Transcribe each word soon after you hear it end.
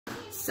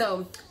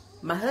So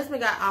my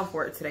husband got off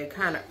work today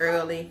kind of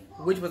early,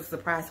 which was a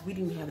surprise. We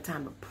didn't have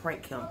time to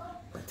prank him,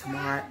 but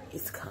tomorrow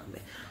it's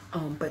coming.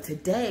 But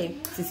today,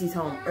 since he's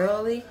home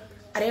early,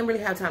 I didn't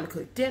really have time to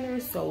cook dinner.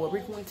 So what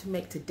we're going to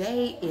make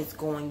today is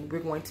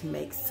we're going to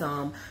make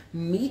some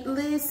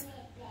meatless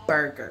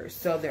burgers.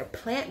 So they're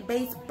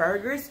plant-based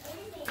burgers.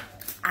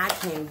 I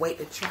can't wait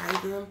to try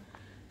them.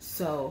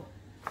 So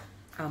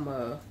I'm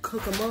gonna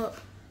cook them up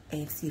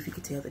and see if you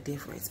can tell the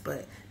difference.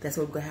 But that's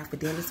what we're gonna have for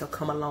dinner, so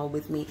come along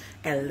with me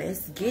and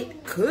let's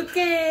get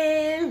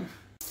cooking.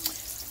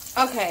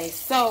 Okay,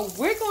 so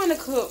we're going to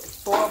cook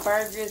 4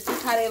 burgers. This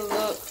is how they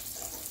look.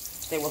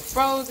 They were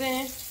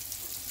frozen.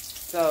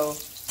 So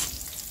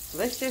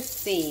let's just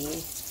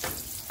see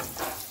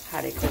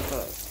how they cook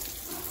up.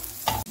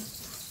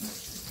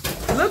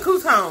 Look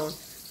who's home.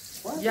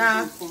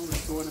 Y'all.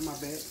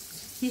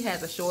 He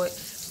has a sword.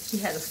 He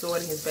has a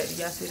sword in his back. Did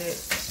y'all see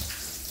that?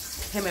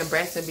 Him and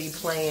Braxton be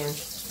playing.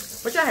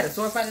 But y'all had a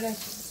sword fight today?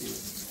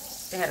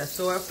 They had a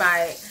sword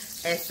fight.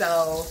 And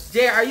so,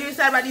 Jay, are you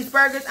excited about these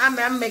burgers?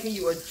 I'm making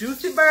you a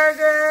juicy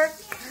burger.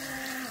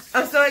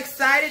 I'm so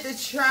excited to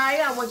try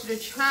it. I want you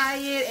to try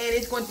it, and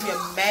it's going to be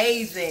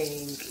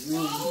amazing.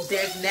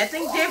 There's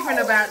nothing different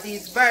about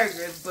these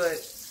burgers, but,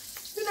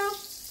 you know,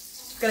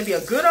 it's going to be a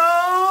good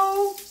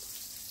old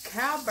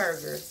cow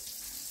burger.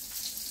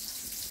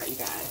 You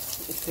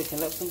guys, it's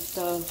picking up some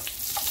stuff.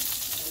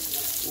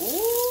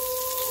 Ooh.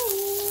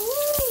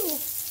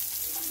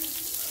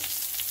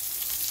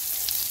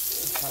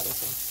 Let's try this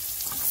one.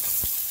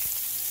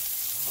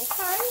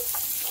 Okay.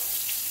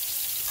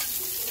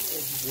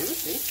 It's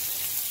juicy.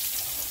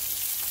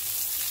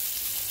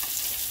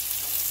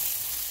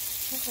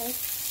 Okay.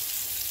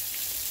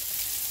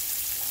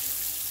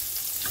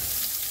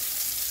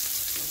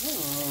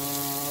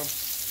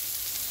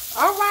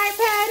 All right,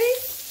 Patty.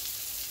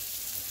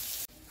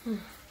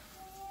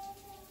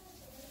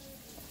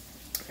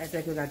 I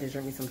think we got to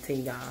drink me some tea,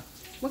 y'all.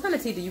 What kind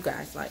of tea do you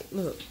guys like?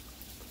 Look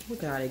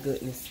at all that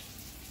goodness.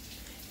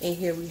 And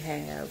here we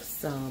have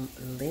some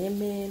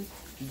lemon,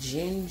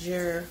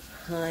 ginger,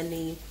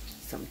 honey,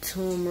 some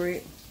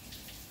turmeric.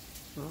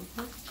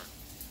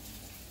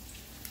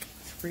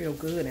 It's real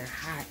good and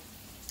hot.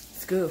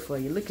 It's good for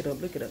you. Look it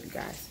up, you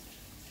guys.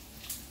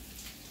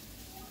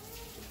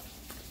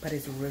 But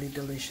it's really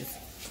delicious.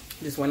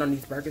 Just wait on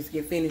these burgers to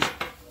get finished.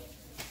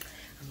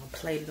 I'm gonna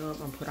plate it up.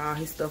 I'm gonna put all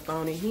his stuff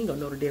on it. He ain't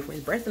gonna know the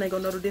difference. Braxton ain't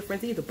gonna know the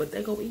difference either, but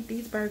they gonna eat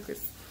these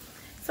burgers.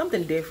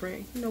 Something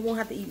different. You know, won't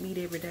have to eat meat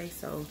every day,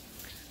 so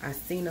I've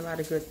seen a lot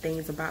of good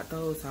things about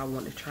those, so I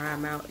want to try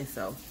them out. And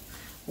so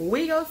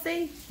we go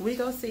see. I'm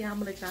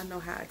gonna let y'all know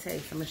how it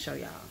tastes. I'm gonna show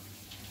y'all.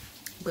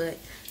 But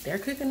they're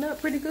cooking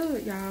up pretty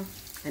good, y'all,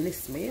 and it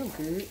smells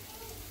good.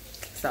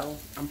 So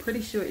I'm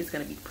pretty sure it's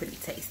gonna be pretty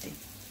tasty.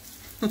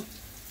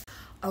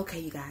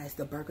 Okay, you guys,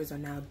 the burgers are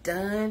now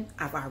done.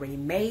 I've already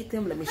made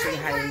them. Let me show you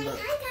how they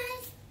look.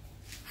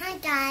 Hi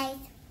guys.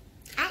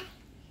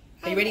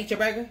 Are you ready to eat your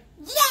burger?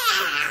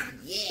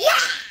 Yeah.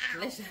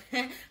 Let's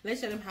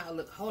show them how it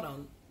look. Hold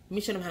on. Let me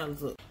show them how it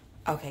look.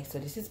 Okay, so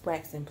this is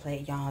Braxton's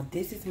plate, y'all.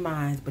 This is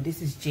mine, but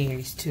this is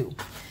Jerry's too.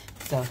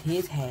 So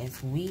his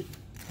has wheat.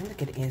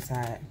 Look at the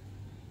inside.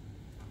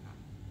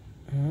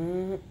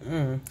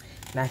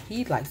 Now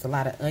he likes a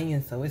lot of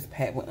onions, so it's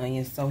packed with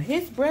onions. So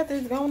his breath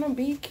is gonna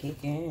be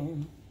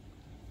kicking.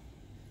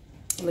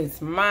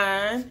 It's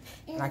mine,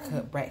 and I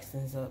cut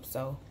Braxton's up.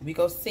 So we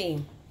go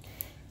see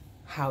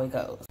how it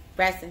goes.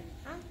 Braxton,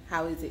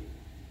 how is it?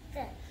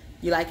 Good.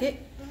 You like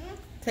it?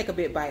 Take a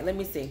bit bite. Let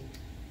me see.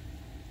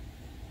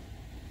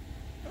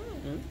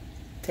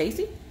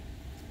 Tasty?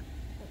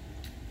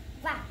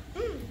 Wow.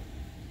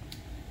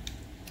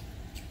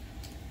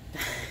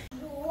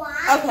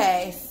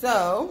 Okay,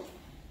 so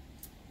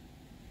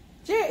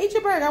Jared, eat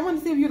your burger. I want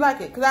to see if you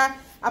like it, because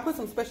I put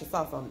some special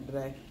sauce on it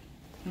today.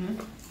 I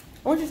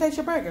want you to taste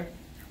your burger.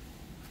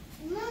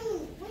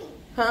 Mommy, wait.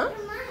 Huh?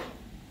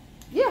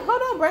 Yeah,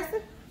 hold on,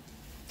 Braxton.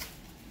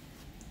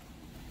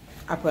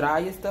 I put all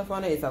your stuff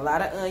on it. It's a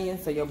lot of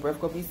onions, so your breath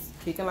gonna be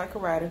kicking like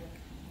karate.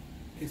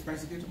 Is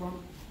spicy ketchup on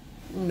it?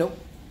 Nope.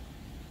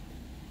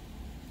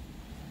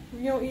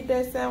 You don't eat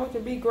that sandwich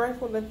and be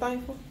grateful and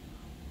thankful?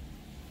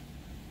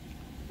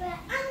 But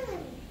I'm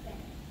gonna eat that.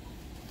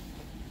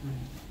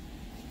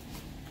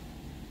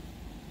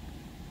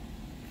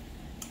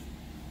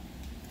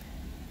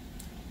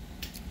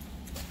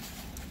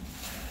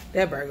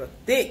 That burger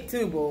thick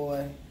too,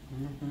 boy.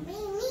 Me.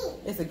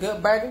 It's a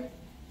good burger.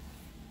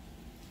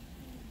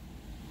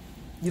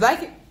 You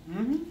like it?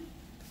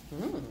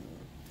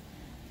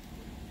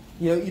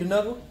 You don't eat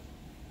another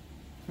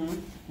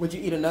one? Would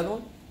you eat another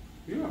one?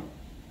 Yeah. You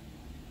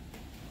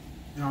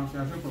know what I'm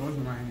saying? I should put lotion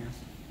on my hands.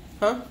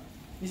 Huh?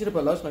 You should have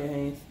put lotion on your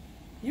hands.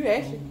 You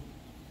ashy.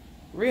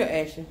 Real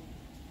ashy.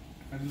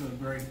 I just look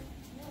great.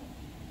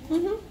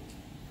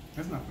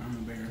 That's not fun. I'm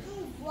embarrassed.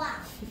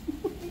 Wow.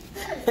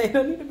 They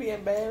don't need to be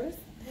embarrassed.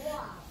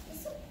 Wow.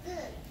 It's so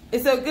good.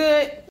 It's so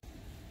good.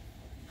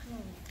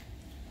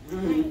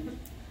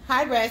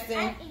 Hi,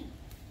 Braxton.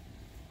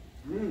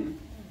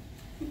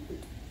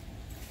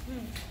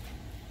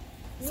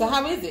 So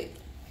how is it?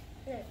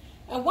 Look.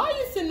 And why are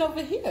you sitting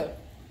over here?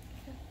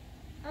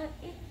 I'm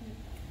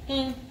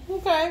eating.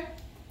 Okay.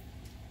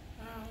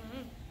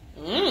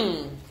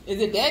 Is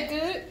it that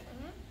good?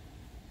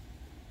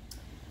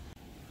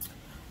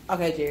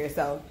 Okay, Jerry,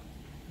 so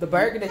the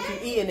burger that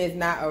you're eating is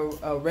not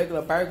a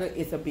regular burger.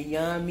 It's a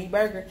Beyond Meat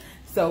burger.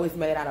 So it's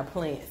made out of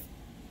plants.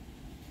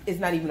 It's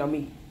not even on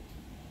meat.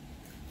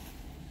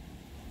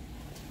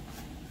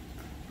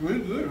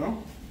 It's good,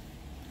 though.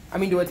 I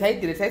mean,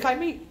 did it taste like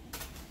meat?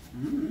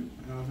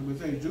 It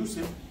tastes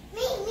juicy.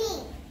 Me.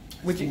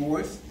 Which you,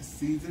 Moist,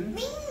 seasoned.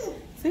 Me.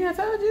 see, I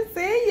told you,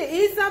 see, you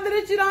eat something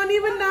that you don't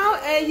even know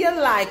and you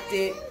liked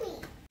it.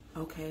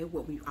 Okay,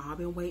 what we've all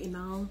been waiting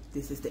on.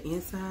 This is the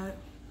inside.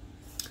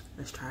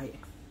 Let's try it.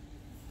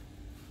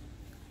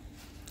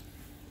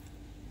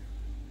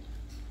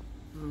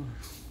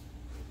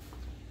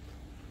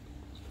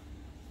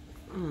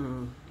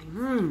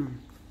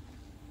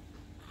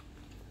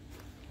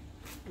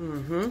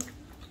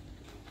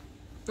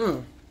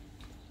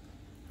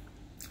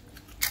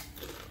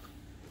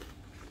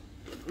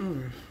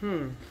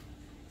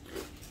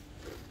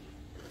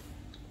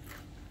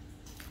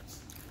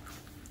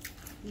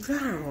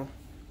 Wow.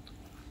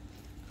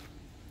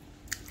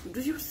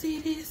 Do you see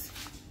this?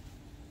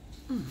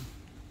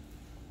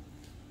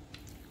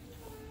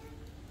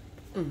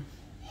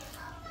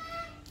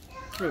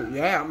 Oh,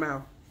 yeah,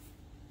 mouth.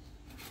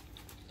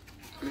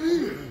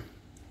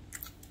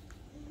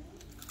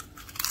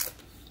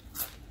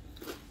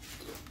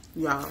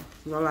 Y'all,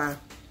 no lie.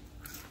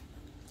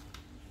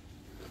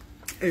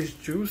 It's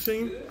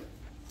juicy.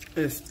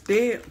 It's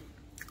thick.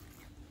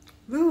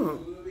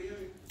 Look.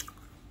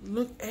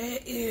 Look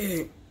at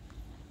it.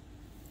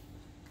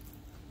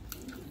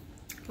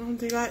 I don't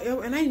think I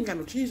ever, and I ain't got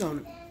no cheese on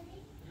it.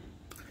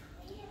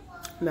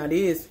 Now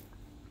this,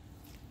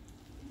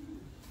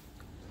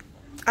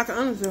 I can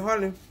honestly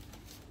hardly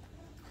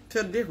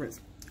tell the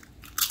difference.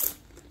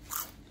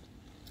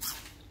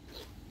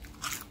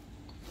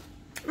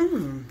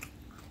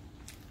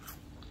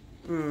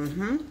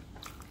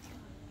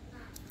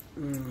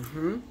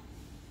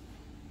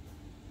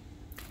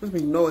 This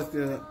means you know it's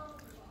good.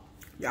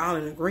 Y'all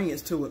in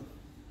ingredients to it.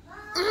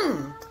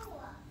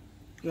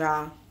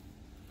 Y'all,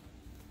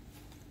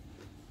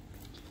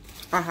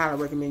 I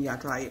highly recommend y'all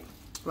try it.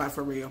 Like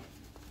for real.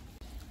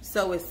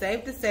 So it's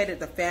safe to say that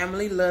the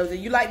family loves it.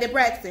 You like that,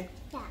 Braxton?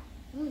 Yeah.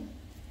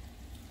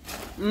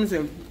 Let me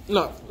see.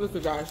 Look, look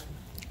at guys.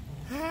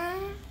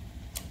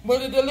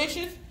 Was it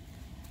delicious?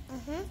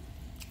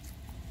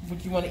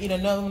 But you want to eat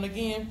another one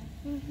again?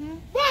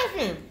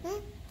 Braxton,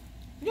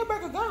 your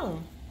burger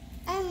gone.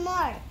 And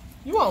more.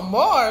 You want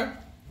more?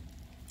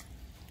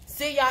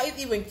 See, y'all, it's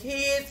even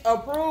kids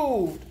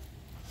approved.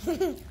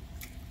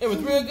 It was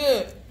real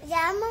good. Yeah,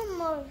 I want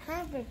more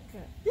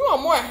hamburger. You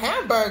want more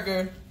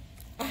hamburger?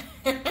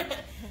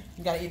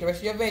 You gotta eat the rest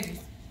of your veggies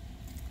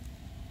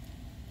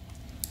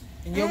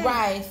and your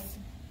rice,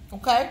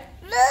 okay?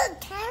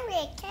 Look,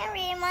 carrot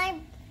in my.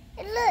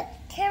 Look,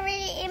 carrot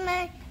in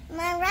my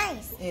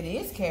rice. It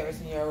is carrots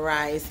in your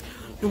rice.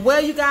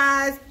 Well, you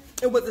guys,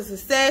 it was a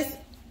success.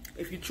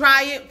 If you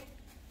try it,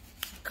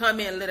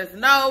 comment and let us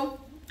know.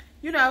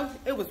 You know,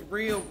 it was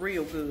real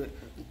good.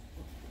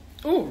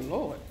 Oh,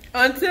 Lord.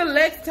 Until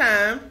next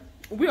time,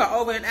 we are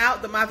over and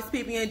out. The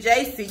Mafia PB and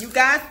J. See you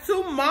guys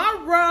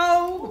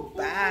tomorrow.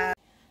 Bye.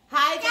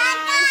 Hi,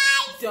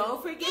 guys.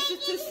 Don't forget to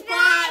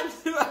subscribe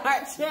to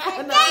our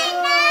channel.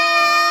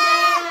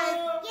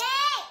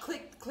 Yes.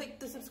 Click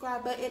the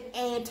subscribe button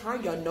and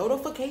turn your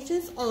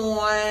notifications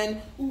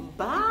on.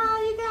 Bye,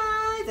 you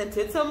guys.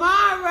 Until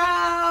tomorrow.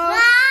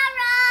 Bye.